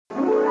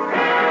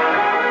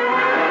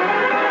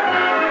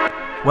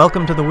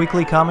Welcome to the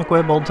weekly Comic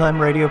Web Old Time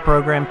Radio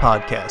Program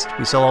podcast.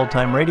 We sell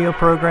old-time radio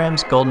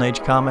programs, Golden Age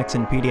comics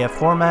in PDF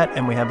format,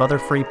 and we have other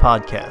free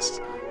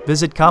podcasts.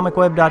 Visit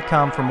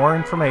comicweb.com for more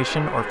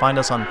information or find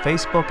us on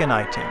Facebook and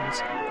iTunes.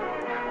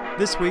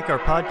 This week, our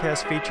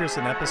podcast features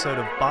an episode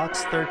of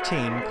Box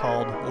 13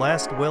 called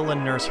Last Will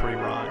and Nursery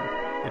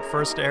Rhyme. It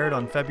first aired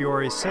on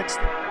February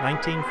 6th,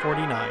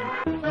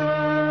 1949.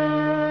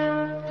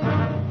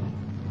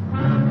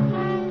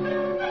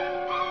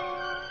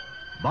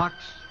 Box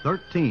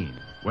 13,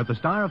 with the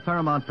star of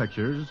Paramount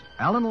Pictures,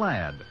 Alan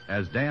Ladd,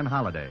 as Dan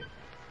Holliday.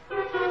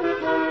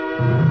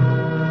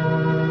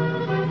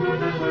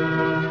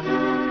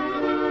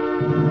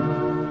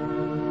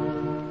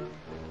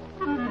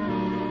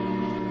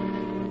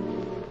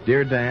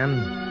 Dear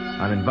Dan,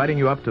 I'm inviting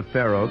you up to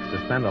Fair Oaks to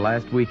spend the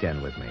last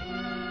weekend with me.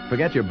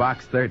 Forget your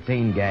Box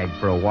 13 gag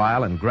for a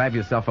while and grab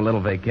yourself a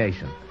little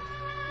vacation.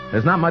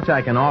 There's not much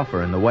I can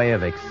offer in the way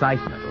of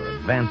excitement or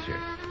adventure.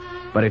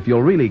 But if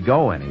you'll really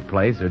go any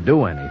place or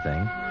do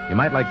anything, you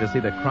might like to see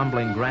the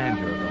crumbling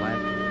grandeur of the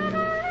last...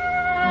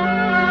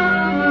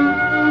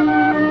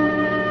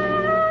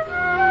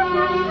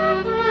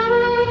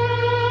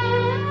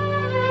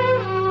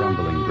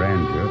 Crumbling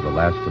grandeur of the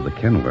last of the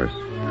Kenworths.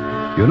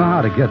 You know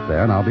how to get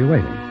there, and I'll be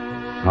waiting.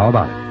 How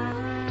about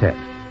it? Ted.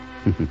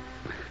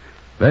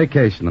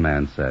 Vacation, the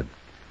man said.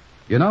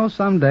 You know,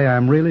 someday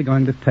I'm really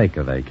going to take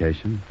a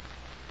vacation.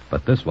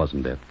 But this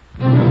wasn't it.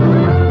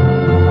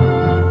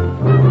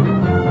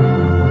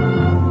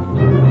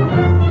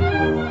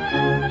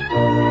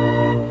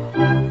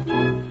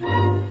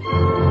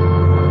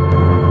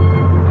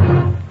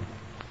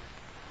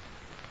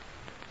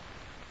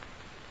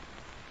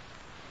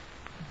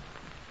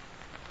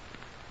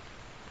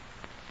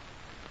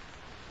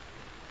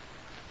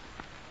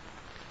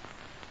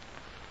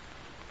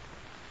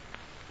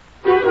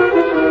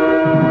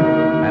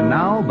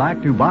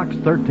 Back to Box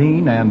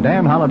 13 and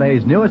Dan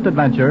Holliday's newest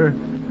adventure,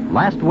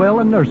 Last Will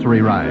and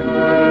Nursery Rhyme.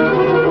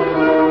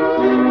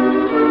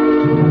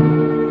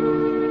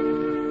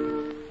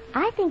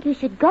 I think you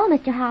should go,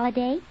 Mr.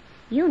 Holliday.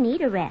 You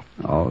need a rest.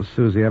 Oh,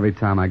 Susie, every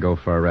time I go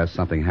for a rest,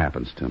 something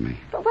happens to me.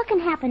 But what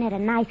can happen at a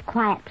nice,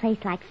 quiet place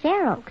like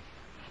Fair Oaks?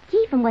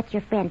 Gee, from what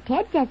your friend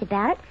Ted says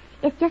about it,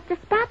 it's just a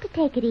spot to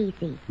take it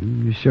easy.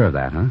 You sure of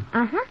that, huh?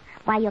 Uh-huh.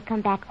 Why, you'll come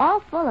back all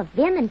full of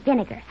vim and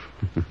vinegar.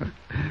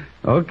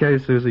 Okay,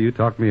 Susie, you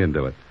talked me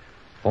into it.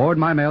 Forward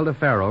my mail to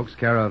Fair Oaks,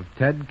 care of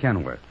Ted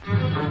Kenworth.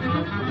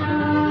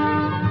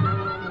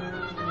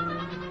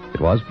 It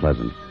was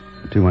pleasant,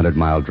 a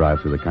 200-mile drive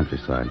through the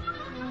countryside.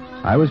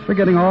 I was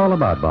forgetting all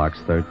about Box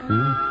 13.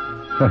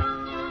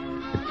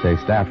 It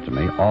chased after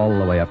me all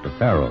the way up to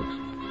Fair Oaks.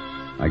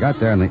 I got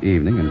there in the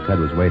evening, and Ted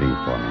was waiting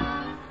for me.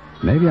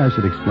 Maybe I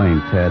should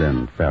explain Ted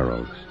and Fair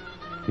Oaks.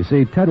 You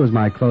see, Ted was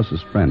my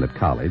closest friend at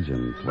college,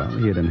 and, well,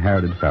 he had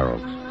inherited Fair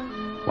Oaks.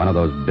 One of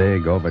those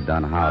big,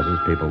 overdone houses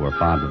people were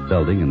fond of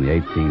building in the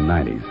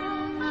 1890s.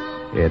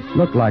 It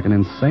looked like an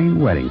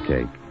insane wedding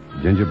cake.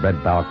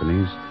 Gingerbread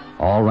balconies,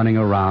 all running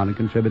around and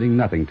contributing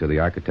nothing to the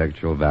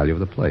architectural value of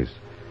the place.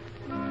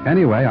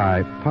 Anyway,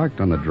 I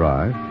parked on the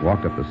drive,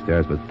 walked up the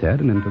stairs with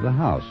Ted, and into the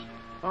house.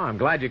 Oh, I'm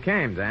glad you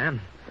came,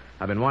 Dan.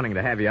 I've been wanting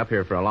to have you up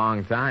here for a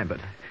long time, but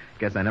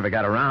guess I never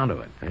got around to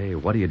it. Hey,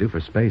 what do you do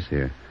for space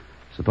here?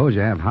 Suppose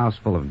you have a house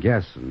full of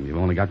guests and you've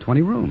only got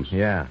 20 rooms.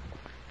 Yeah.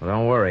 Well,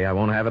 don't worry. I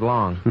won't have it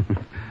long.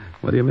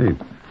 What do you mean?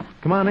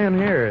 Come on in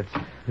here. It's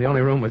the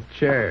only room with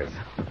chairs.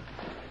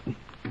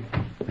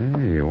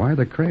 Hey, why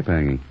the crepe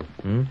hanging?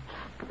 Oh,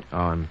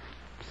 I'm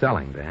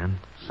selling, Dan.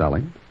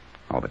 Selling?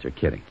 Oh, but you're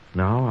kidding.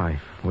 No, I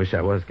wish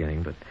I was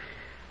kidding, but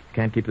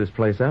can't keep this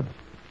place up.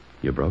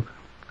 You broke?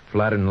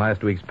 Flattered in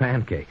last week's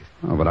pancakes.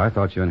 Oh, but I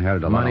thought you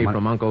inherited a lot of money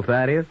from Uncle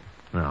Thaddeus?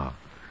 No.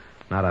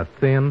 Not a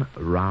thin,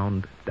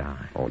 round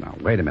dime. Oh, now,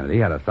 wait a minute. He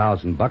had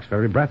 $1,000 for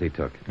every breath he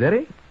took. Did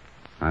he?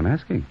 I'm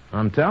asking.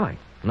 I'm telling.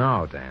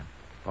 No, Dan.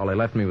 All he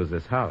left me was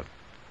this house.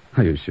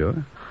 Are you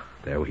sure?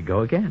 There we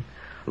go again.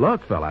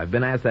 Look, fella, I've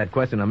been asked that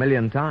question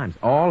 1,000,000 times.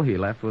 All he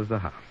left was the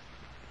house.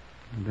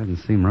 It doesn't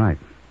seem right.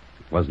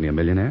 Wasn't he a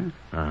millionaire?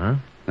 Uh-huh.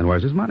 Then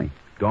where's his money?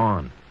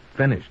 Gone.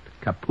 Finished.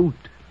 Kaput.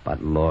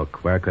 But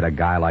look, where could a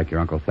guy like your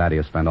Uncle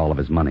Thaddeus spend all of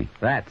his money?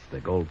 That's the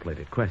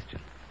gold-plated question.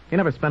 He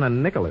never spent a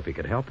nickel if he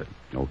could help it.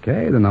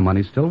 Okay, then the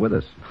money's still with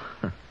us.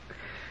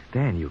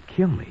 Dan, you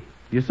kill me.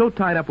 You're so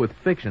tied up with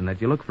fiction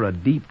that you look for a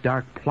deep,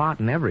 dark plot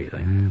and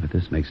everything. Yeah, but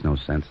this makes no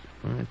sense.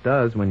 Well, it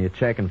does when you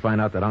check and find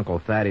out that Uncle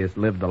Thaddeus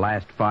lived the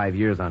last 5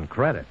 years on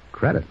credit.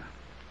 Credit?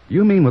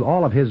 You mean with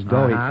all of his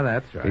dough...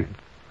 That's right.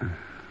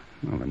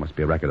 Well, there must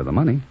be a record of the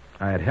money.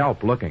 I had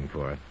help looking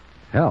for it.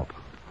 Help?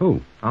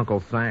 Who?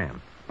 Uncle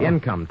Sam. Oh.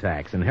 Income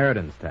tax,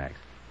 inheritance tax.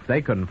 If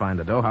they couldn't find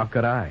the dough, how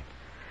could I?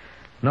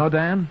 No,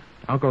 Dan,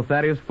 Uncle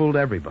Thaddeus fooled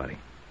everybody.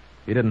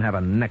 He didn't have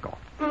a nickel.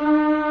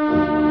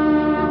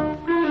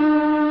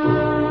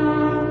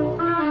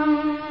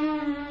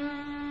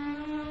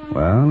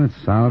 Well, it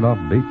sounded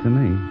offbeat to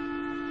me.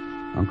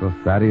 Uncle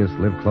Thaddeus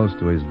lived close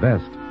to his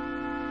best.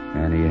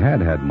 And he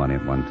had money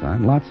at one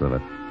time, lots of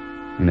it.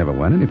 He never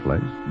went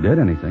anyplace, did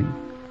anything.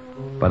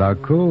 But our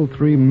cool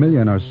 3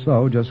 million or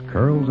so just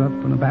curls up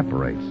and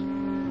evaporates.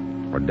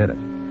 Or did it?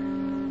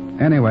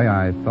 Anyway,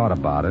 I thought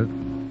about it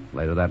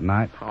later that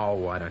night. Oh,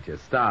 why don't you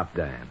stop,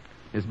 Dan?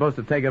 You're supposed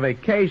to take a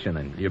vacation,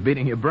 and you're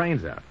beating your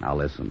brains out. Now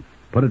listen,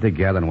 put it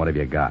together and what have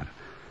you got?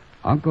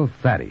 Uncle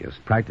Thaddeus,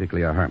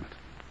 practically a hermit.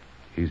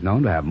 He's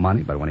known to have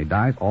money, but when he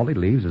dies, all he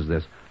leaves is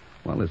this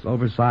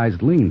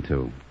oversized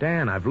lean-to.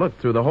 Dan, I've looked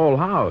through the whole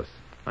house.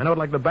 I know it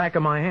like the back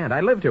of my hand.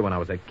 I lived here when I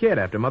was a kid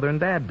after Mother and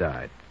Dad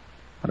died.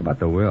 What about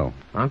the will?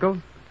 Uncle?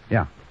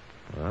 Yeah.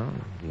 Well,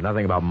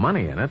 nothing about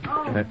money in it.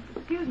 Oh,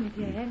 excuse me,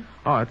 Ted.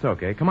 Oh, it's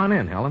okay. Come on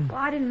in, Helen. Well,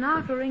 I didn't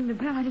knock or ring the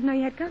bell. I didn't know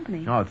you had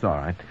company. Oh, it's all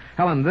right.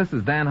 Helen, this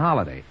is Dan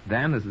Holliday.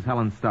 Dan, this is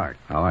Helen Stark.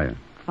 How are you?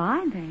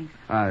 Fine, thanks.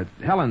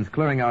 Helen's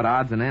clearing out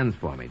odds and ends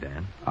for me,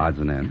 Dan. Odds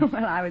and ends?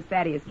 Well, I was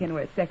Thaddeus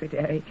Kenworth's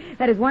secretary.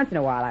 That is, once in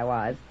a while I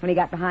was. When he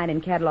got behind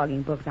in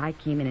cataloging books, I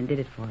came in and did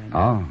it for him.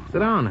 Oh. Sit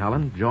down,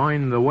 Helen.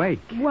 Join the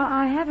wake. Well,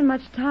 I haven't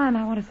much time.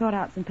 I want to sort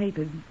out some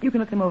papers. You can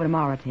look them over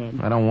tomorrow,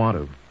 Ted. I don't want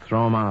to.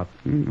 Throw them out.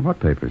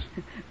 What papers?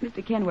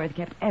 Mr. Kenworth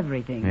kept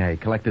everything. Yeah, he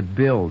collected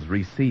bills,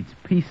 receipts,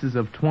 pieces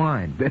of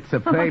twine, bits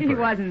of Oh, paper. he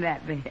wasn't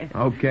that bad.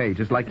 Okay,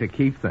 just like to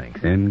keep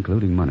things.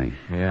 Including money.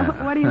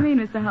 Yeah. What do you mean,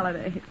 Mr.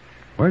 Holliday?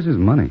 Where's his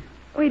money?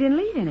 Oh, he didn't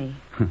leave any.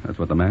 That's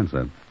what the man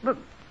said.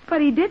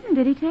 But he didn't,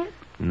 did he, Ted?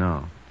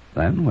 No.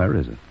 Then where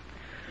is it?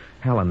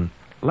 Helen,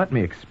 let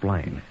me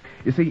explain.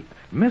 You see,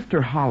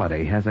 Mr.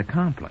 Holliday has a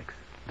complex.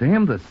 To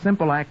him, the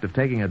simple act of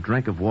taking a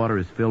drink of water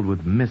is filled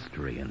with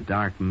mystery and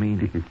dark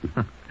meaning.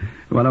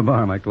 Want to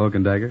borrow my cloak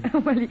and dagger?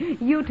 Well,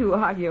 you two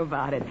argue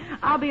about it.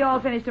 I'll be all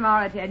finished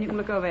tomorrow, Ted, and you can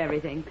look over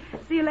everything.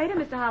 See you later,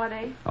 Mr.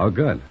 Holliday. Oh,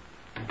 good.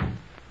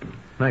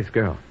 Nice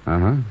girl.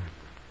 Uh-huh.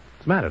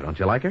 What's the matter? Don't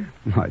you like her?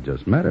 I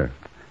just met her.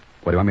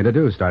 What do you want me to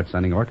do, start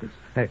sending orchids?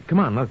 Hey, come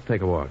on, let's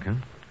take a walk,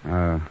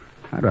 huh?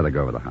 I'd rather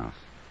go over the house.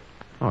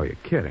 Oh, you're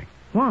kidding.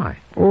 Why?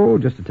 Oh,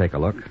 just to take a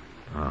look.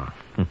 Oh.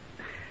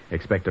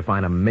 Expect to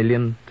find $1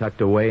 million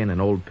tucked away in an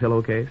old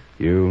pillowcase?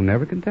 You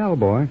never can tell,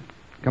 boy.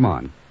 Come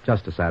on,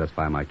 just to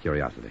satisfy my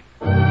curiosity.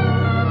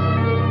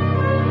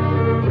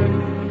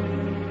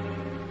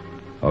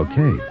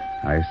 Okay,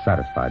 I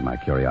satisfied my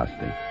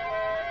curiosity.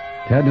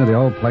 Ted knew the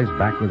old place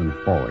backward and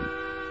forward.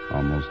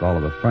 Almost all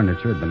of the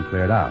furniture had been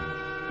cleared out.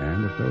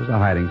 And if there was a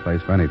hiding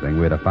place for anything,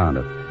 we'd have found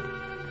it.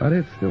 But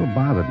it still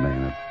bothered me,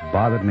 and it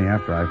bothered me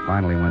after I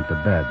finally went to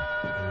bed.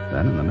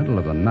 Then, in the middle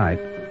of the night,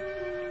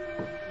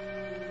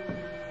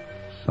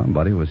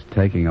 somebody was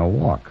taking a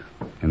walk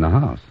in the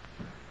house.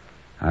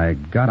 I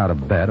got out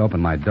of bed,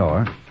 opened my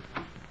door,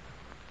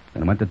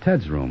 and went to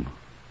Ted's room.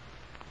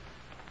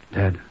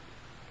 Ted,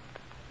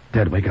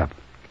 wake up.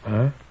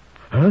 Huh?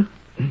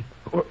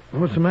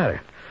 What's the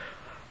matter?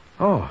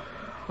 Oh,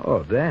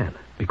 Dan.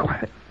 Be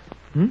quiet.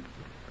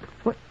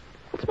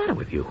 What's the matter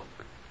with you?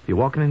 You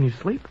walking in your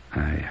sleep? I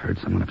heard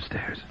someone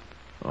upstairs.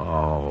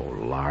 Oh,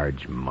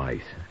 large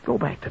mice. Go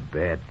back to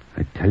bed.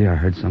 I tell you, I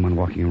heard someone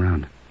walking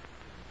around.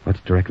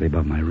 What's directly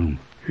above my room?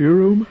 Your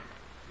room?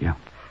 Yeah.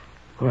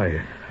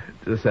 Why,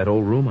 this that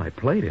old room I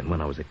played in when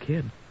I was a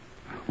kid.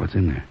 What's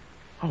in there?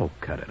 Oh,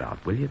 cut it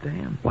out, will you,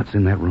 Dan? What's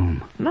in that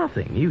room?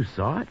 Nothing. You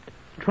saw it.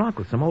 Trunk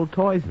with some old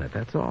toys in it,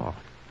 that's all.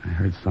 I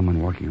heard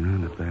someone walking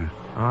around up there.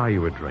 Oh,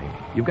 you were dreaming.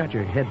 You've got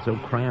your head so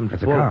crammed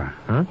That's a full. car.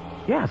 Huh?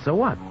 Yeah, so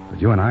what? But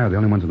you and I are the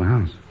only ones in the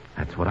house.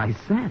 That's what I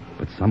said.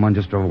 But someone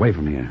just drove away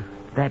from here.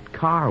 That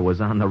car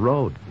was on the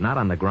road, not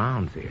on the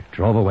grounds here.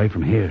 Drove away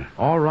from here.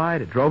 All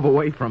right, it drove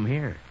away from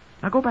here.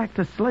 Now go back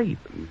to sleep.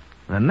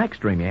 The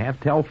next dream you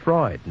have, tell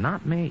Freud,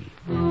 not me.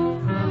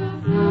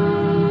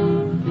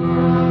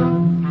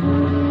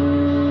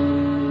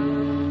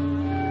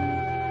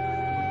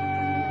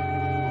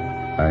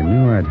 I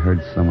knew I'd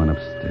heard someone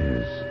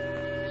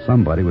upstairs.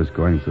 Somebody was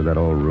going through that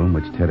old room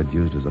which Ted had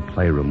used as a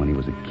playroom when he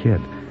was a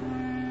kid.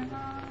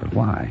 But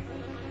why?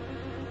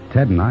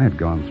 Ted and I had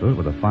gone through it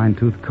with a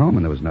fine-tooth comb,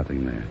 and there was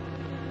nothing there.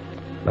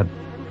 But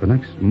the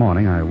next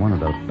morning, I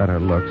wanted a better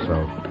look,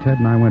 so Ted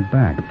and I went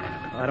back.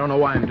 I don't know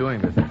why I'm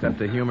doing this except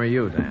to humor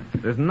you, Dan.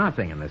 There's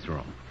nothing in this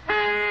room.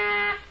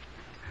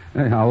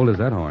 Hey, how old is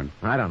that horn?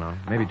 I don't know.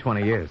 Maybe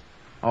 20 years.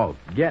 Oh,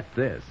 get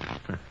this.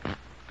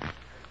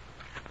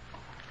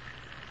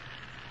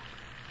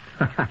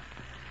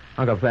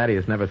 Uncle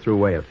Thaddeus never threw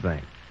away a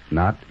thing.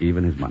 Not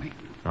even his money.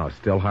 Oh,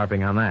 still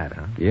harping on that,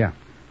 huh? Yeah.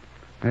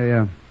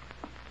 Hey,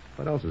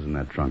 what else is in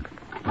that trunk?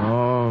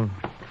 Oh,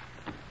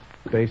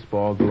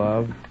 baseball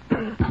glove,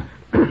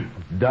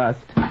 dust,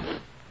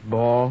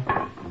 ball,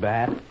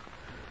 bat.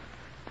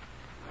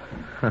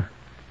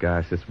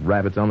 Gosh, this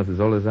rabbit's almost as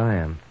old as I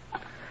am.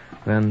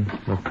 Then,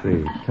 let's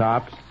see,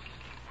 tops,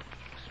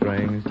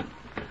 strings.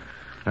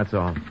 That's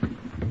all.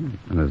 And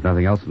there's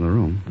nothing else in the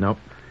room. Nope.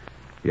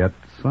 Yet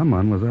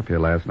someone was up here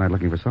last night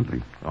looking for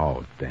something.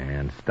 Oh,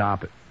 Dan,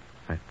 stop it.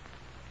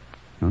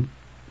 Huh?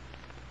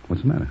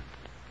 What's the matter?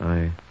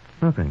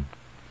 Nothing.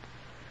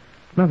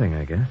 Nothing,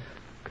 I guess.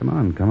 Come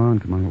on.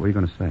 What were you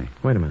going to say?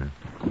 Wait a minute.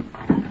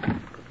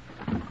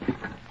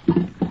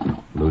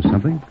 Lose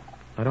something?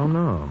 I don't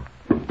know.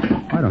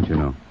 Why don't you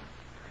know?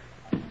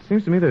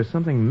 Seems to me there's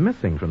something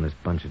missing from this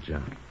bunch of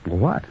junk. Well,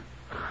 what?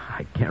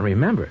 I can't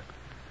remember.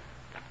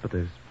 But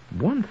there's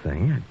one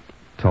thing.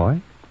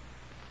 Toy?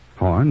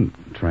 Horn?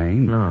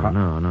 Train?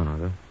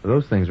 No.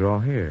 Those things are all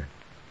here.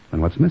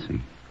 Then what's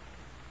missing?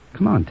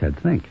 Come on, Ted,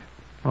 think.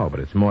 Oh, but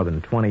it's more than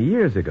 20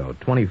 years ago.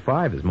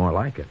 25 is more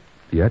like it.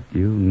 Yet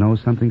you know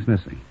something's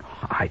missing.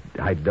 I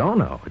don't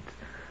know.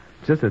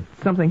 It's just that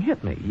something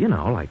hit me,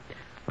 like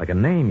a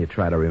name you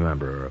try to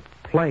remember, or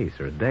a place,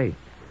 or a date.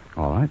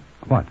 All right.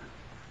 What?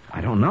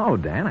 I don't know,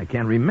 Dan. I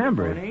can't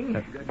remember.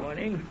 Good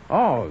morning.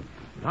 Oh,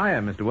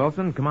 hiya, Mr.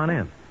 Wilson. Come on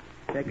in.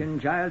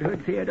 Second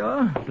childhood,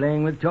 Theodore?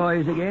 Playing with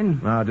toys again?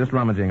 No, just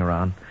rummaging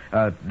around.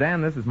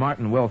 Dan, this is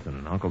Martin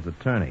Wilson, Uncle's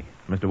attorney.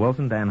 Mr.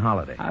 Wilson, Dan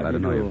Holliday. How do you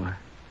do?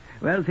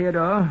 Well,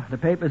 Theodore, the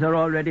papers are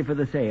all ready for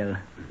the sale.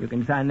 You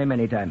can sign them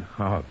anytime.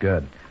 Oh,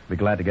 good. Be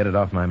glad to get it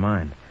off my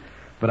mind.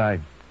 But I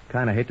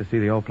kind of hate to see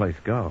the old place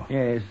go.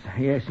 Yes,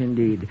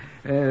 indeed.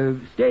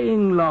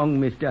 Staying long,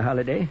 Mr.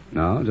 Holliday?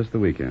 No, just the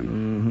weekend.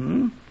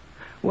 Mm-hmm.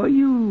 Were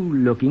you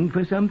looking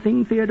for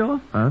something,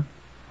 Theodore? Huh?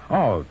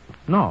 Oh,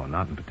 no,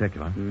 not in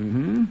particular.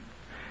 Mm-hmm.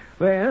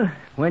 Well,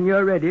 when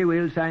you're ready,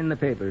 we'll sign the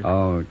papers.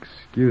 Oh,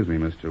 excuse me,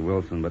 Mr.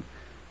 Wilson, but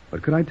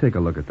could I take a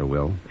look at the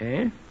will?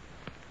 Eh?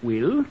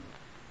 Will?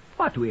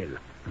 What will?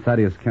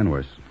 Thaddeus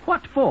Kenworth.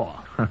 What for?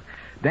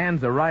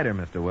 Dan's a writer,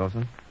 Mr.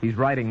 Wilson. He's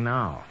writing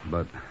now.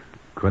 But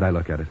could I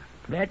look at it?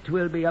 That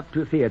will be up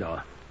to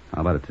Theodore.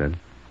 How about it, Ted?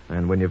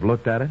 And when you've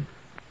looked at it?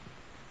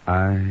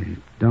 I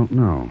don't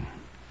know.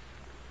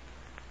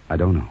 I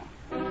don't know.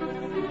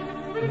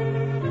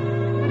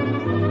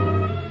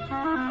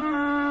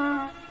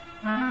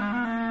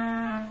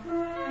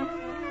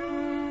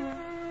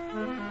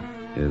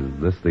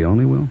 Is this the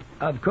only will?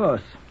 Of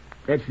course.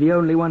 That's the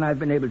only one I've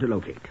been able to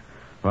locate.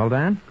 Well,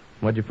 Dan,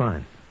 what'd you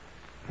find?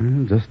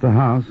 Just the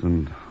house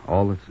and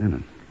all that's in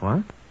it.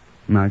 What?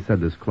 And I said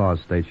this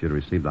clause states you'd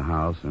receive the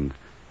house and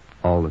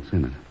all that's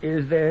in it.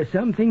 Is there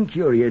something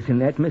curious in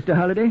that, Mr.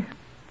 Holliday?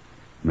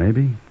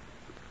 Maybe.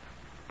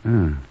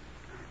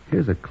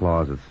 Here's a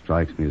clause that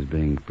strikes me as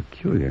being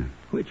peculiar.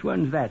 Which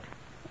one's that?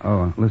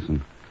 Oh,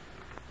 listen.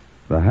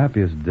 The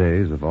happiest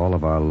days of all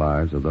of our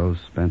lives are those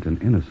spent in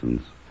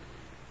innocence.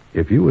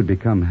 If you would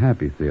become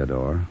happy,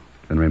 Theodore,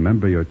 then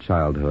remember your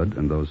childhood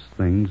and those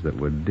things that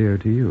were dear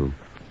to you.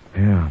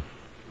 Yeah.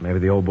 Maybe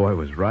the old boy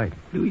was right.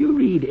 Do you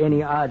read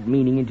any odd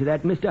meaning into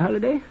that, Mr.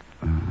 Holliday?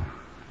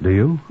 Do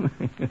you?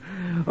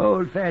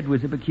 Old Thad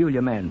was a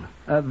peculiar man.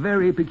 A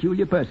very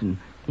peculiar person.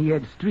 He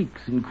had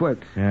streaks and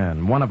quirks. Yeah,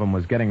 and one of them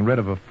was getting rid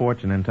of a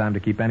fortune in time to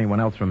keep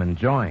anyone else from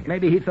enjoying it.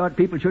 Maybe he thought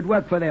people should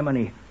work for their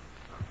money.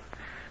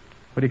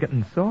 What are you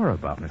getting sore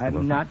about, Mr.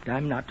 Wilson?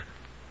 I'm not.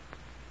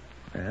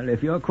 Well,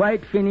 if you're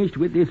quite finished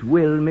with this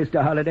will,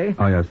 Mr. Holliday...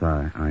 Oh, yes,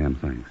 I am,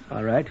 thanks.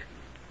 All right.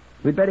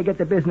 We'd better get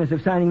the business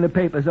of signing the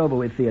papers over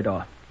with,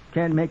 Theodore.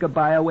 Can't make a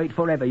buyer wait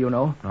forever, you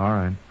know. All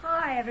right.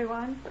 Hi,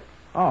 everyone.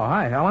 Oh,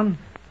 hi, Helen.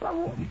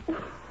 Oh,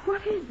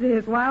 what is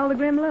this? Why all the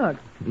grim look?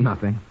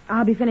 Nothing.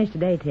 I'll be finished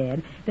today,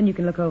 Ted. Then you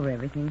can look over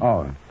everything.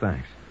 Oh,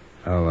 thanks.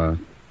 Oh,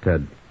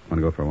 Ted,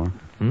 want to go for a walk?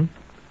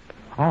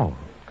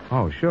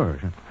 Oh, sure.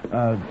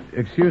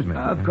 Excuse me.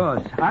 Of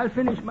course. I'll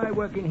finish my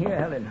work in here,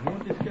 Helen.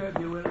 Won't disturb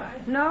you, will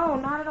I? No,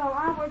 not at all.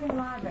 I work in the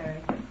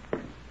library.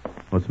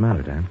 What's the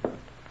matter, Dan?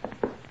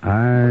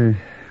 I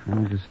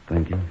was just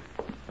thinking.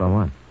 About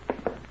what?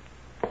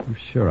 I'm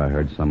sure I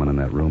heard someone in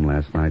that room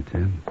last night,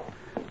 Ted.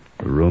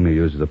 The room you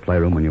used as a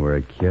playroom when you were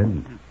a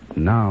kid.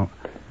 Now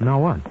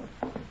what?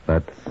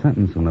 That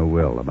sentence in the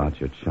will about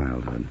your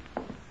childhood.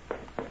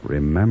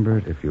 Remember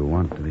it if you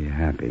want to be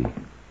happy.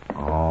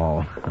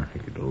 Oh,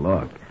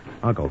 look.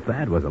 Uncle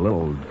Thad was a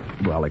little,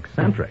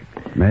 eccentric.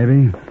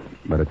 Maybe,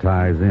 but it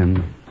ties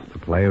in. The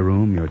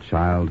playroom, your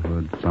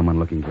childhood, someone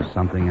looking for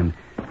something, and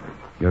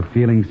you're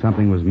feeling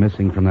something was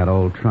missing from that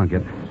old trunk.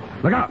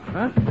 Look out!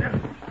 Huh?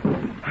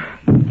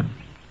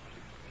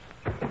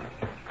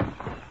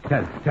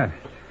 Ted.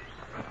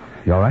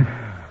 You all right?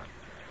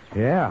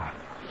 Yeah.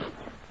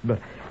 But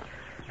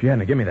if you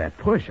hadn't given me that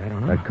push, I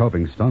don't know. That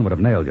coping stone would have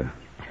nailed you.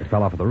 It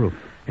fell off of the roof.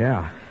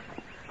 Yeah.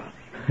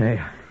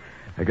 Hey,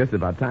 I guess it's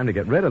about time to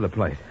get rid of the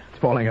place. It's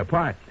falling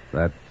apart.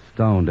 That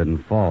stone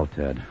didn't fall,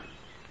 Ted.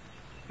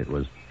 It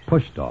was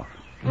pushed off.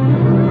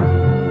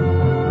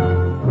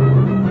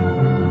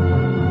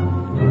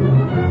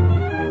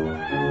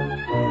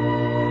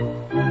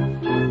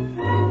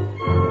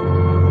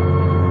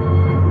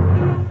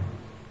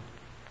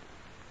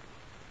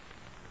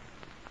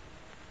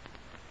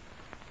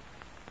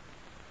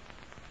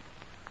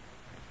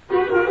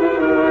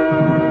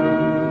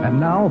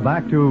 Now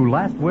back to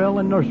Last Will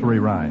and Nursery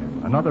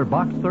Rhyme, another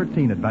Box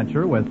 13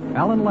 adventure with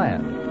Alan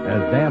Ladd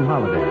as Dan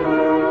Holliday.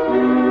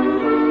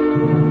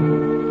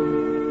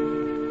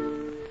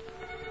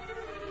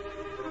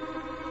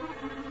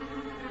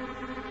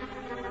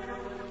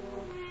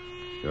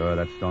 Sure,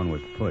 that stone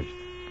was pushed.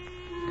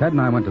 Ted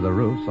and I went to the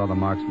roof, saw the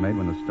marks made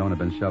when the stone had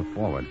been shoved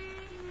forward.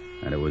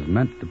 And it was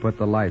meant to put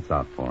the lights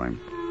out for him.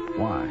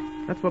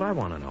 Why? That's what I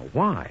want to know.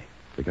 Why?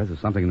 Because there's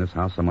something in this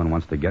house someone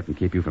wants to get and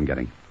keep you from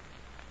getting.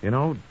 You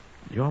know,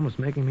 you're almost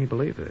making me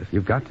believe this.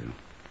 You've got to.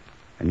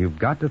 And you've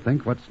got to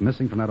think what's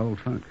missing from that old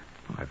trunk.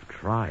 I've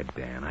tried,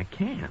 Dan. I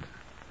can't.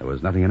 There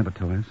was nothing in it but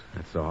toys?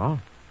 That's all.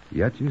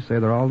 Yet you say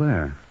they're all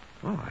there.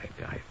 Well,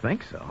 I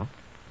think so.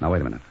 Now,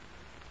 wait a minute.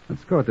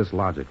 Let's go at this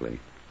logically.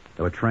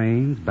 There were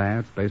trains,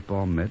 bats,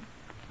 baseball mitt,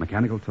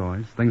 mechanical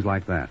toys, things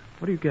like that.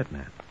 What are you getting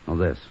at? Well,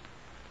 this.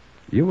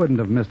 You wouldn't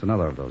have missed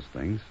another of those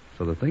things,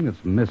 so the thing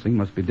that's missing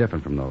must be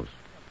different from those.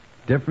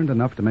 Different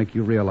enough to make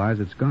you realize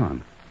it's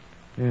gone.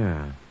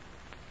 Yeah.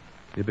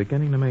 You're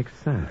beginning to make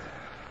sense.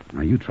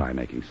 Now, you try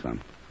making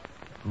some.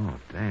 Oh,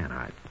 Dan,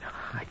 I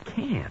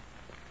can't.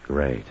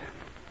 Great.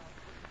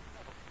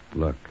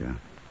 Look,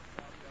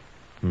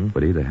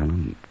 would either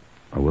Helen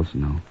or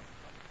Wilson know?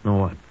 Know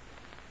what?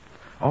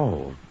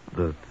 Oh,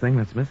 the thing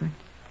that's missing?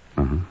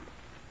 Uh-huh.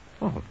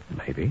 Oh,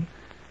 maybe.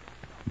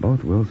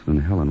 Both Wilson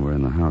and Helen were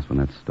in the house when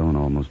that stone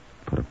almost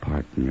put a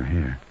part in your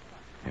hair.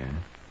 Yeah?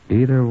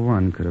 Either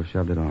one could have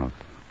shoved it off.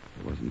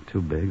 It wasn't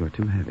too big or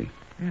too heavy.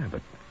 Yeah,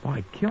 but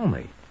why kill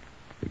me?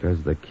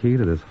 Because the key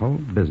to this whole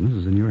business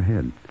is in your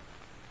head.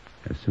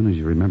 As soon as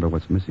you remember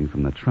what's missing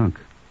from the trunk,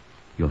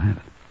 you'll have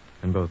it.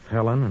 And both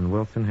Helen and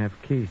Wilson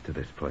have keys to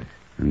this place.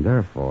 And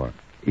therefore,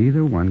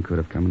 either one could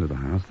have come into the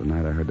house the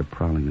night I heard the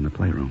prowling in the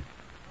playroom.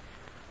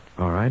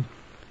 All right.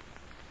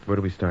 Where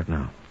do we start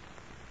now?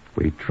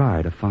 We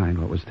try to find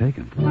what was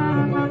taken.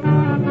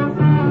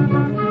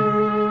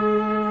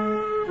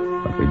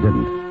 But we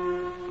didn't.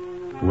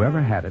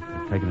 Whoever had it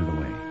had taken it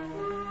away.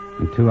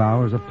 And 2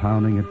 hours of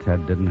pounding at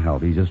Ted didn't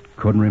help. He just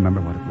couldn't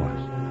remember what it was.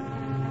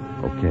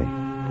 Okay.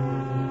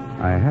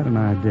 I had an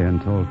idea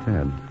and told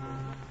Ted.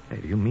 Hey,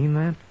 do you mean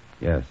that?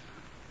 Yes.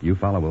 You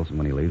follow Wilson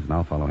when he leaves, and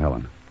I'll follow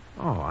Helen.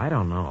 Oh, I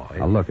don't know.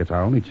 Now, look, it's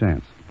our only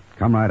chance.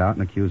 Come right out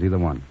and accuse either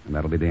one, and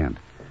that'll be the end.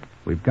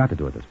 We've got to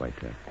do it this way,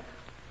 Ted.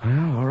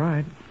 Well, all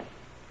right.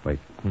 Wait.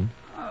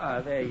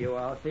 There you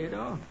are,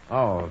 Theodore.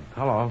 Oh,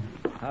 hello.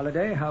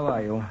 Holiday, how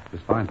are you?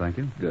 Just fine, thank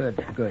you.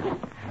 Good.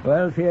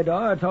 Well,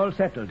 Theodore, it's all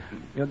settled.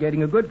 You're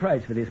getting a good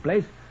price for this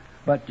place,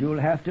 but you'll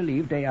have to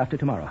leave day after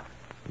tomorrow.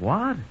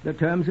 What? The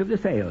terms of the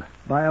sale.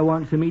 Buyer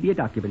wants immediate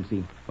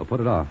occupancy. Well, put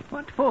it off.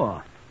 What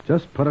for?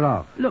 Just put it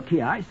off. Look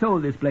here, I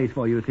sold this place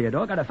for you,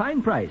 Theodore. Got a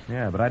fine price.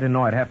 Yeah, but I didn't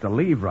know I'd have to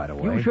leave right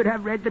away. You should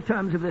have read the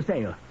terms of the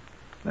sale.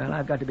 Well,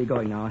 I've got to be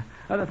going now.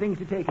 Other things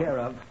to take care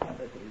of.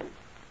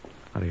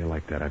 How do you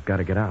like that? I've got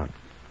to get out.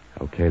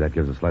 Okay, that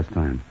gives us less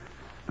time.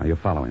 Now, you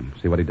follow him.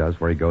 See what he does,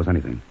 where he goes,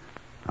 anything.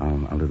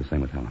 I'll do the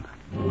same with Helen.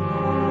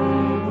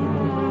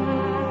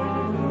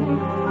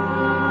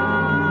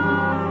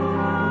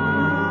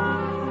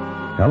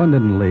 Helen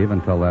didn't leave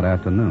until that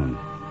afternoon.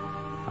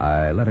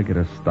 I let her get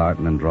her start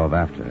and then drove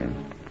after her.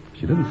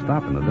 She didn't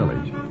stop in the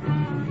village.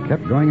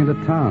 Kept going into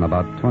town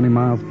about 20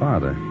 miles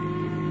farther.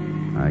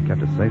 I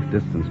kept a safe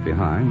distance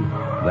behind.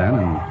 Then,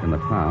 in the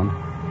town,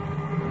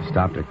 she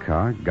stopped her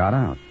car, got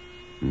out.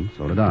 And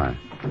so did I.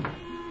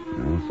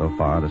 Well, so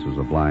far, this was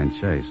a blind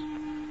chase.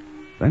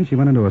 Then she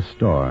went into a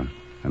store,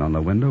 and on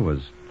the window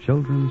was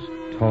children's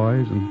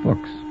toys and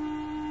books.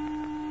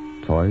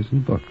 Toys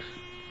and books.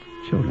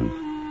 Children's.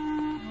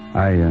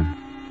 I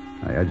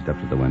edged up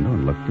to the window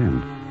and looked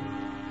in.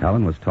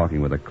 Helen was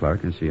talking with a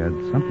clerk, and she had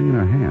something in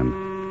her hand.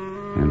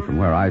 And from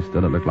where I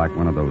stood, it looked like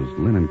one of those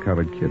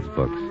linen-covered kids'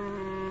 books.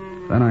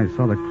 Then I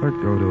saw the clerk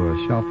go to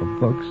a shelf of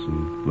books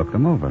and look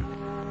them over.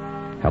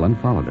 Helen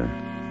followed her.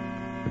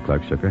 The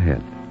clerk shook her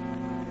head.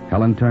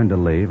 Helen turned to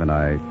leave, and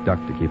I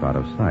ducked to keep out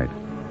of sight.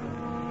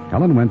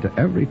 Helen went to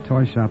every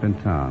toy shop in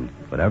town,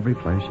 but every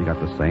place she got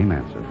the same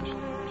answer,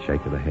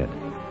 shake of the head.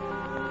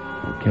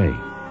 Okay.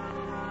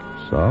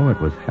 So it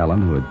was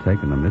Helen who had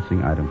taken the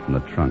missing item from the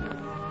trunk.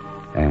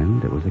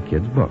 And it was a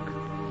kid's book.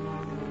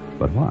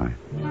 But why?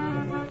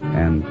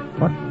 And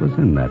what was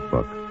in that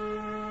book?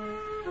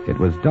 It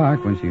was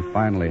dark when she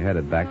finally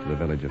headed back to the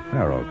village of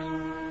Fair Oaks.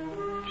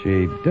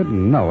 She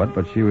didn't know it,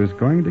 but she was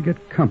going to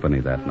get company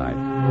that night.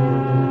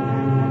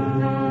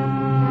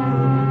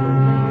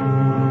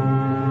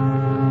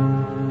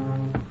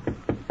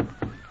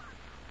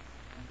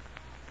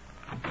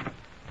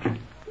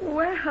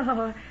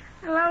 Well,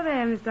 hello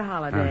there, Mr.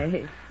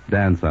 Holliday.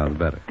 Dan sounds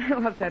better.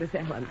 Well, so does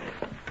Helen.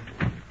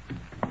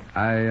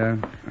 I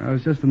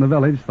was just in the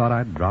village. Thought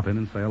I'd drop in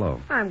and say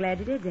hello. I'm glad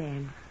you did,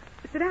 Dan.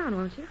 Sit down,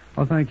 won't you?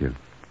 Oh, thank you.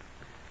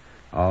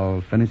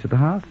 All finished at the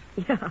house?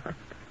 Yeah.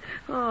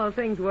 Oh,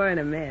 things were in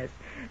a mess.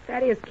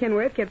 Thaddeus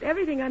Kenworth kept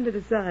everything under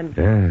the sun.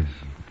 Yes,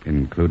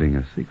 including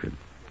a secret.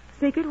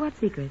 Secret? What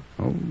secret?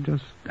 Oh,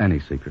 just any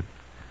secret.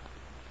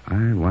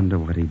 I wonder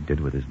what he did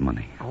with his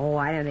money. Oh,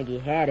 I don't think he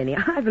had any.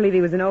 I believe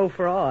he was an old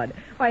fraud.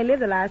 Why, he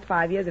lived the last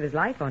 5 years of his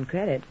life on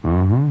credit.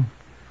 Uh-huh.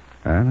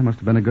 And there must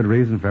have been a good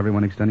reason for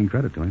everyone extending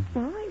credit to him.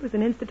 Well, he was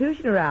an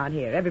institution around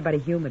here. Everybody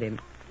humored him.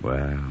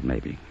 Well,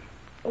 maybe.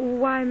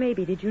 Why,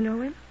 maybe. Did you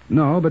know him?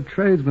 No, but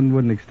tradesmen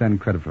wouldn't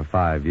extend credit for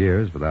 5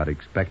 years without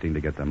expecting to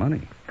get their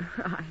money.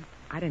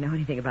 I don't know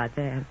anything about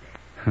that.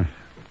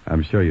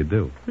 I'm sure you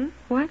do.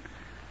 What?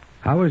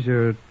 How was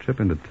your trip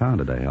into town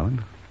today,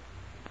 Helen?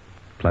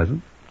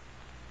 Pleasant?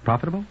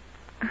 Profitable?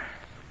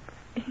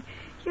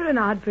 You're an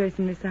odd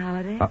person, Mr.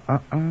 Holliday.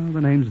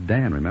 The name's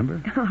Dan,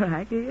 remember? All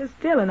right, you're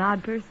still an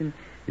odd person.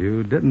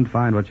 You didn't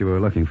find what you were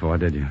looking for,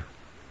 did you?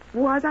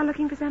 Was I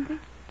looking for something?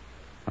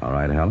 All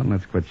right, Helen,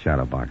 let's quit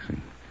shadowboxing.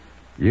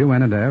 You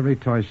went into every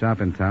toy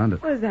shop in town to...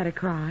 Was that a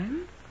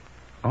crime?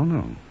 Oh,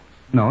 no.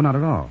 No, not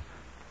at all.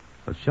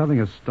 But shoving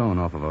a stone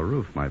off of a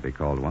roof might be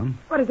called one.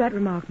 What does that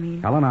remark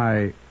mean? Helen,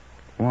 I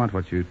want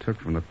what you took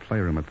from the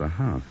playroom at the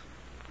house.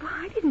 Well,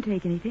 I didn't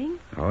take anything.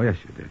 Oh, yes,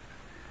 you did.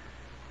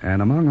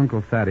 And among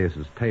Uncle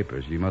Thaddeus's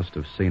papers, you must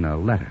have seen a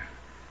letter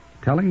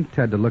telling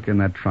Ted to look in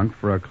that trunk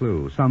for a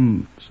clue,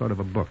 some sort of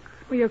a book.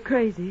 Well, you're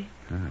crazy.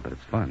 But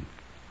it's fun.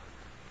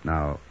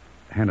 Now,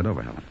 hand it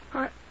over, Helen.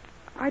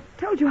 I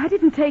told you I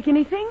didn't take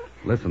anything.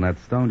 Listen, that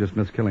stone just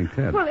missed killing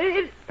Ted. Well,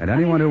 And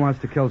anyone who wants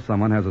to kill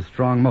someone has a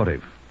strong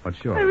motive.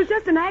 What's yours? It was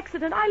just an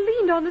accident. I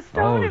leaned on the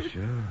stone.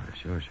 Oh,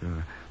 sure.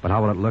 But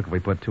how will it look if we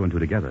put two and two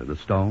together? The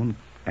stone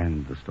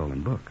and the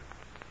stolen book.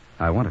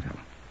 I want it,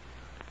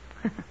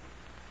 Helen.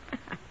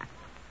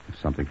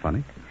 Something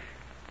funny?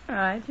 All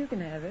right, you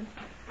can have it.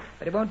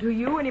 But it won't do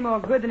you any more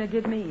good than it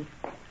did me.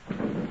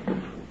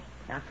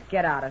 Now,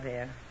 get out of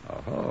here.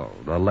 Oh,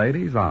 the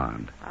lady's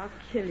armed. I'll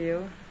kill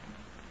you.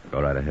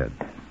 Go right ahead.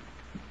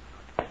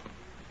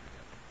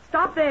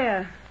 Stop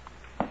there.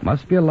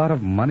 Must be a lot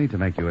of money to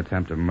make you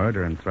attempt to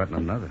murder and threaten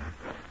another.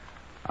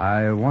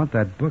 I want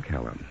that book,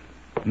 Helen.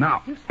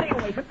 Now. You stay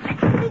away from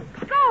me.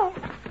 Go.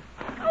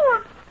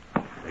 Go.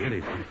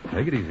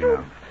 Take it easy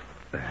now.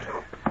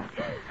 There.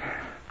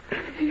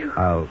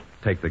 I'll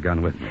take the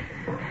gun with me.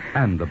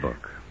 And the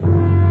book.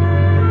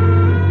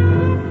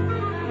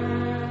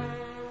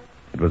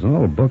 It was an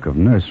old book of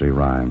nursery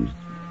rhymes,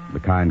 the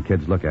kind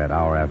kids look at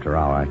hour after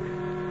hour.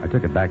 I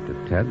took it back to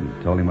Ted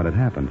and told him what had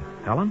happened.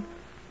 Helen?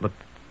 But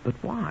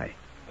why?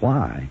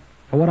 Why?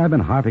 For what I've been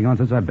harping on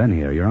since I've been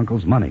here, your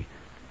uncle's money.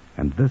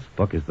 And this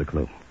book is the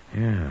clue.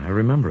 Yeah, I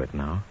remember it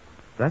now.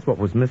 That's what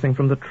was missing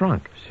from the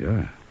trunk.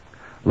 Sure.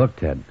 Look,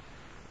 Ted.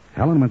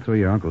 Helen went through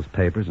your uncle's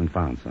papers and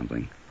found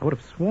something. I would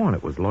have sworn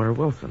it was Lawyer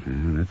Wilson.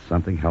 Yeah, that's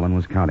something Helen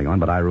was counting on,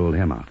 but I ruled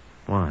him out.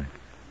 Why?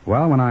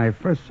 Well, when I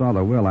first saw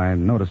the will, I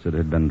noticed it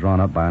had been drawn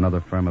up by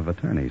another firm of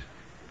attorneys.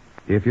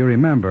 If you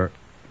remember,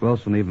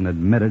 Wilson even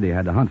admitted he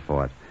had to hunt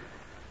for it.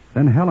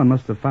 Then Helen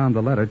must have found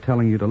the letter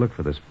telling you to look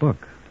for this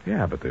book.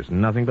 Yeah, but there's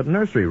nothing but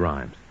nursery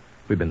rhymes.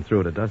 We've been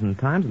through it a dozen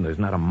times, and there's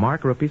not a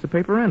mark or a piece of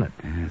paper in it.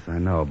 Yes, I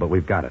know, but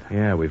we've got it.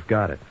 Yeah, we've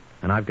got it.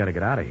 And I've got to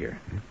get out of here.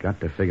 You've got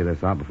to figure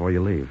this out before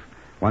you leave.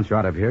 Once you're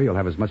out of here, you'll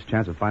have as much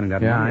chance of finding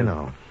that Yeah, money I as-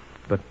 know.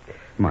 But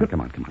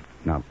Come on.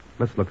 Now,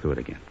 let's look through it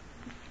again.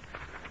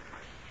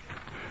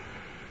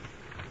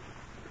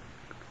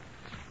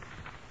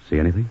 See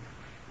anything?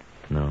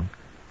 no.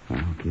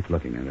 Well, keep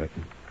looking at it.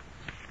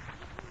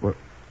 Wait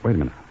a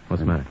minute. What's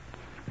the matter?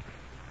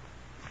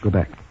 Go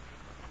back.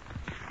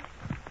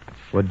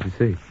 What did you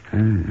see? I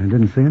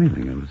didn't see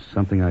anything. It was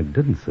something I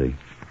didn't see.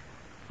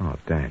 Oh,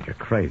 Dan, you're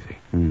crazy.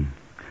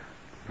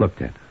 Look,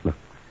 Ted, look.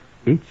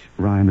 Each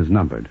rhyme is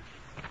numbered.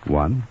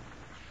 1,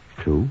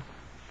 2,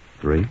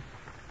 3,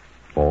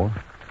 4,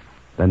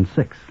 then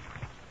 6.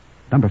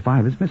 Number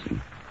 5 is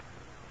missing.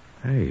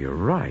 Hey, you're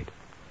right.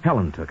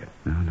 Helen took it.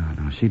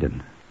 No, she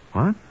didn't.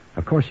 What?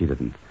 Of course she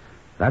didn't.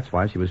 That's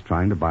why she was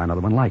trying to buy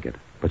another one like it.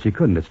 But she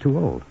couldn't. It's too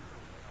old.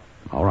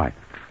 All right.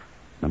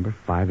 Number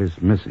 5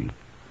 is missing.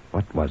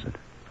 What was it?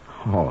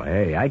 Oh,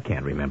 hey, I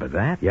can't remember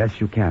that. Yes,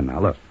 you can.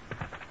 Now, look.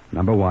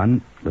 Number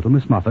 1, Little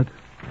Miss Muffet.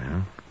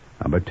 Yeah.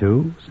 Number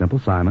 2, Simple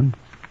Simon.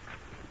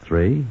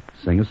 3,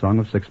 Sing a Song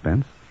of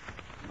Sixpence.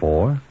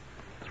 4,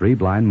 3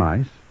 Blind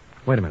Mice.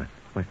 Wait a minute.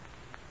 Wait.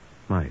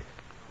 Mice.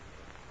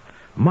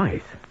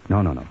 Mice?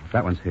 No.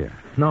 That one's here.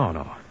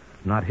 No.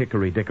 Not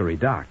Hickory Dickory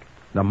Dock.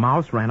 The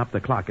mouse ran up the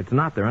clock. It's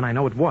not there, and I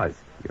know it was.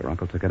 Your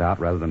uncle took it out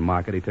rather than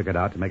mark it. He took it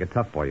out to make it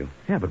tough for you.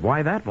 Yeah, but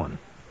why that one?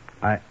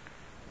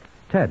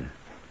 Ted.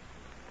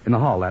 In the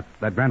hall,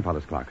 that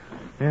grandfather's clock.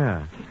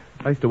 Yeah.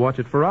 I used to watch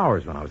it for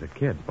hours when I was a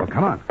kid. Well,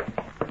 come on.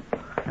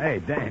 Hey,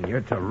 Dan,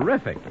 you're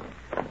terrific.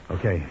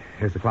 Okay,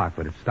 here's the clock,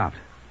 but it stopped.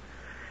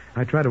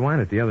 I tried to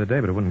wind it the other day,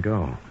 but it wouldn't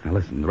go. Now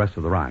listen, the rest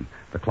of the rhyme.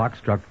 The clock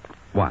struck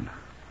 1.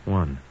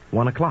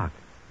 1 o'clock.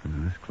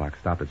 This clock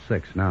stopped at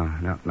 6. Now,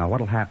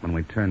 what'll happen when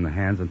we turn the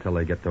hands until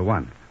they get to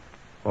 1?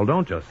 Well,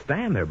 don't just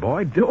stand there,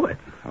 boy. Do it.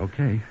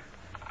 Okay.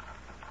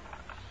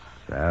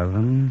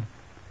 7,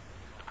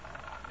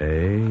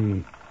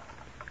 8,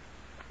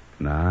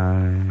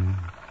 9,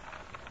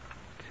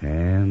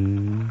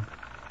 10,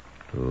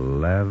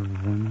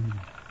 11,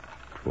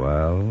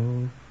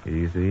 12.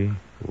 Easy.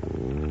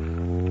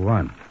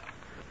 1.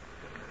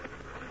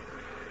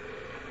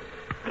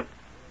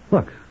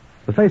 Look,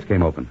 the face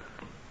came open.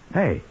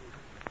 Hey,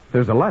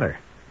 there's a letter.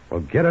 Well,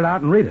 get it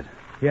out and read it.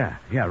 Yeah,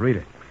 read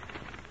it.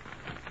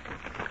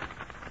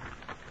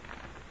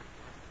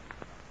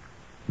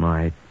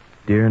 My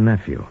dear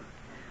nephew,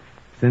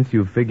 since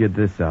you've figured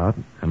this out,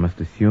 I must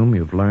assume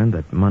you've learned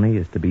that money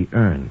is to be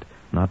earned,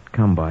 not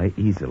come by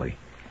easily.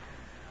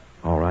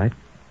 All right,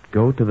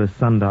 go to the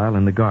sundial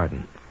in the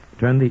garden.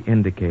 Turn the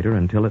indicator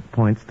until it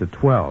points to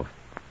 12.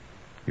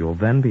 You'll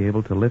then be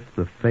able to lift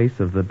the face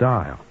of the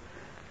dial.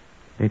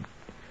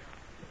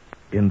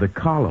 In the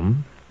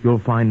column, you'll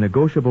find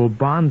negotiable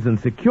bonds and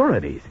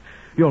securities.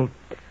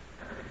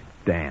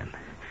 Dan,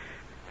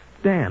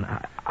 Dan,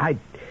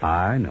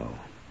 I know.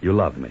 You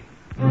love me.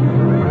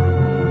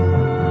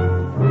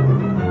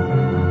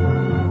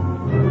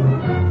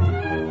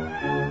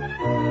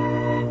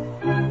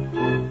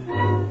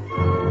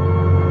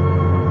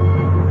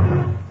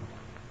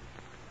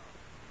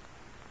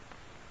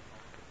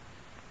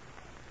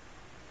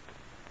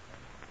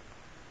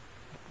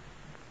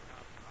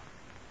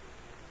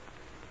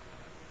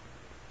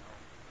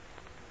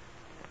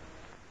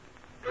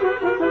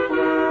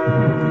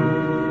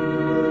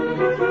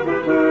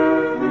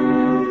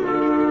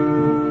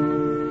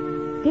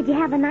 Did you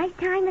have a nice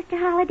time, Mr.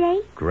 Holliday?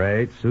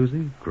 Great,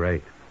 Susie.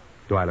 Great.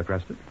 Do I look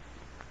rested?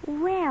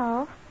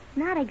 Well,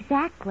 not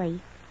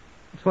exactly.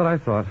 That's what I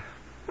thought.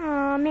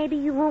 Oh, maybe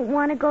you won't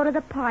want to go to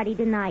the party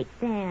tonight,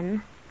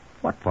 then.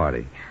 What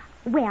party?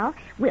 Well,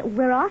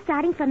 we're all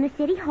starting from the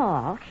city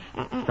hall.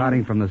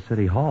 Starting from the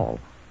city hall.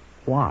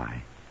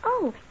 Why?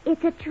 Oh,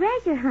 it's a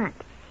treasure hunt.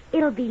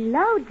 It'll be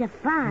loads of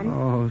fun.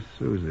 Oh,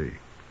 Susie.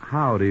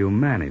 How do you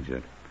manage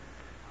it?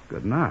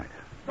 Good night.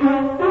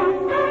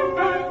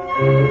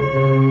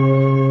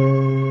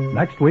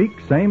 Next week,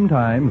 same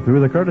time,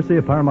 through the courtesy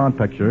of Paramount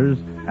Pictures,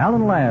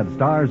 Alan Ladd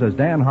stars as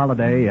Dan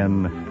Holliday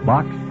in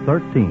Box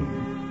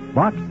 13.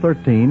 Box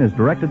 13 is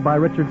directed by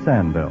Richard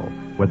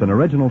Sandville, with an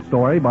original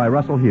story by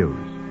Russell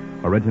Hughes.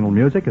 Original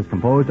music is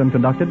composed and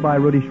conducted by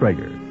Rudy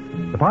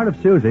Schrager. The part of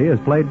Susie is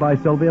played by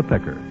Sylvia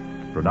Picker.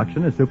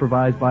 Production is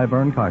supervised by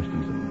Vern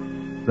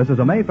Karstensen. This is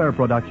a Mayfair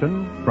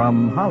production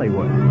from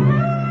Hollywood.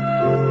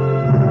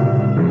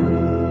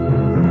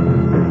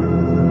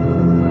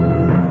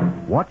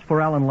 Watch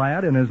for Alan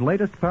Ladd in his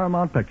latest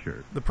Paramount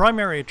picture. The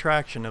primary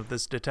attraction of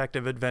this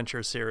detective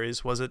adventure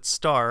series was its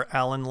star,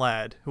 Alan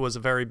Ladd, who was a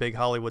very big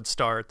Hollywood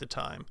star at the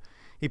time.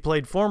 He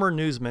played former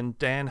newsman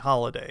Dan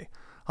Holliday.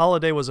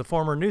 Holliday was a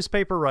former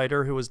newspaper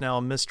writer who was now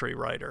a mystery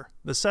writer.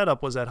 The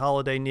setup was that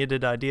Holliday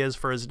needed ideas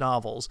for his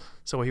novels,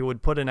 so he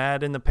would put an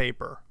ad in the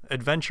paper.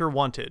 Adventure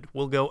wanted.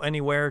 We'll go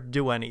anywhere,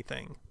 do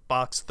anything.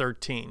 Box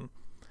 13.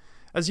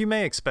 As you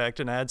may expect,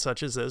 an ad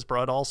such as this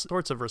brought all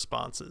sorts of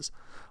responses.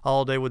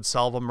 Holliday would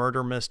solve a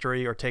murder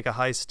mystery, or take a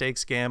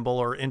high-stakes gamble,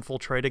 or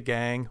infiltrate a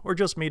gang, or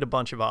just meet a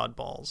bunch of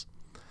oddballs.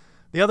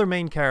 The other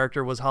main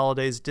character was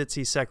Holliday's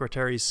ditzy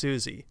secretary,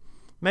 Susie.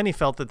 Many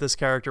felt that this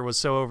character was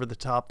so over the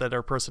top that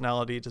her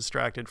personality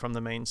distracted from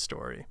the main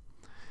story.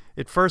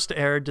 It first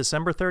aired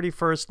December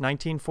 31st,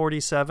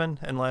 1947,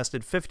 and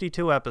lasted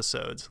 52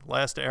 episodes,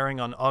 last airing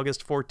on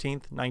August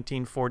 14th,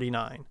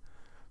 1949.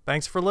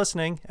 Thanks for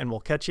listening, and we'll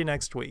catch you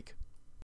next week.